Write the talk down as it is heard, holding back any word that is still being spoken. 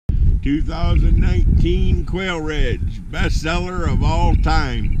2019 Quailridge, bestseller of all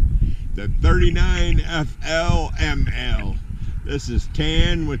time, the 39 FLML. This is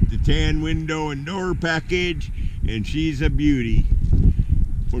tan with the tan window and door package, and she's a beauty.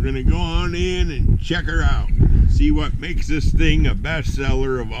 We're gonna go on in and check her out, see what makes this thing a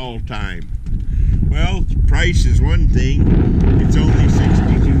bestseller of all time. Well, the price is one thing. It's only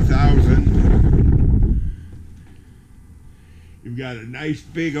 $62,000. You've got a nice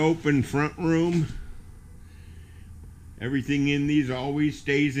big open front room. Everything in these always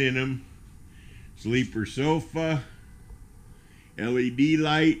stays in them. Sleeper sofa, LED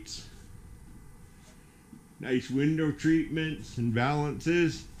lights, nice window treatments and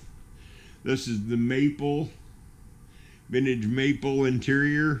balances. This is the maple, vintage maple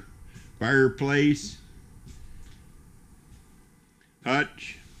interior, fireplace,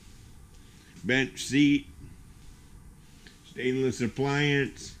 hutch, bench seat, stainless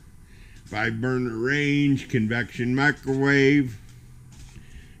appliance, 5-burner range, convection microwave,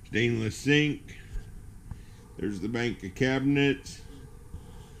 stainless sink. There's the bank of cabinets.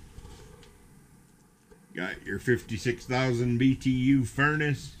 Got your 56,000 BTU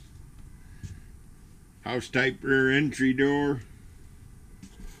furnace, house type rear entry door.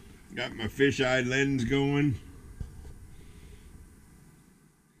 Got my fisheye lens going.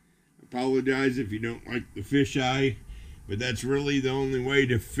 Apologize if you don't like the fisheye, but that's really the only way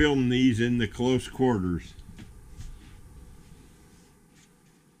to film these in the close quarters.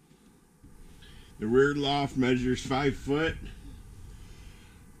 The rear loft measures 5 foot.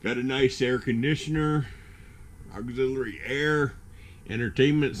 Got a nice air conditioner, auxiliary air,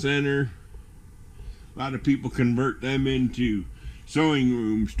 entertainment center. A lot of people convert them into sewing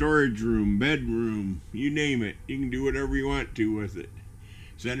room, storage room, bedroom, you name it. You can do whatever you want to with it.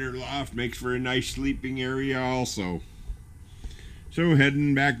 Center loft makes for a nice sleeping area also. So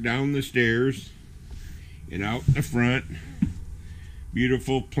heading back down the stairs and out the front,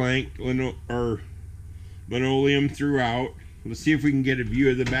 beautiful plank linoleum throughout. Let's see if we can get a view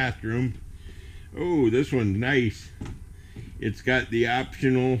of the bathroom. Oh, this one's nice. It's got the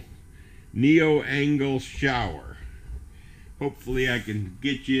optional neo-angle shower. Hopefully I can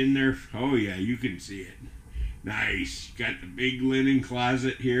get you in there. Oh yeah, you can see it. Nice. Got the big linen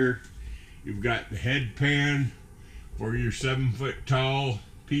closet here. You've got the headpan for your 7-foot tall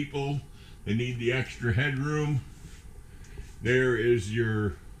people that need the extra headroom. There is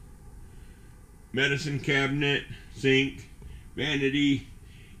your medicine cabinet, sink, vanity,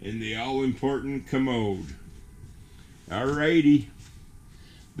 and the all-important commode. Alrighty.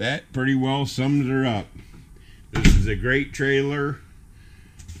 That pretty well sums her up. This is a great trailer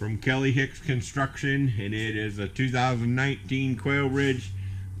from Kelly Hicks Construction, and it is a 2019 Quailridge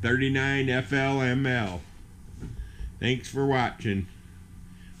 39 FLML. Thanks for watching.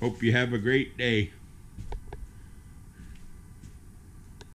 Hope you have a great day.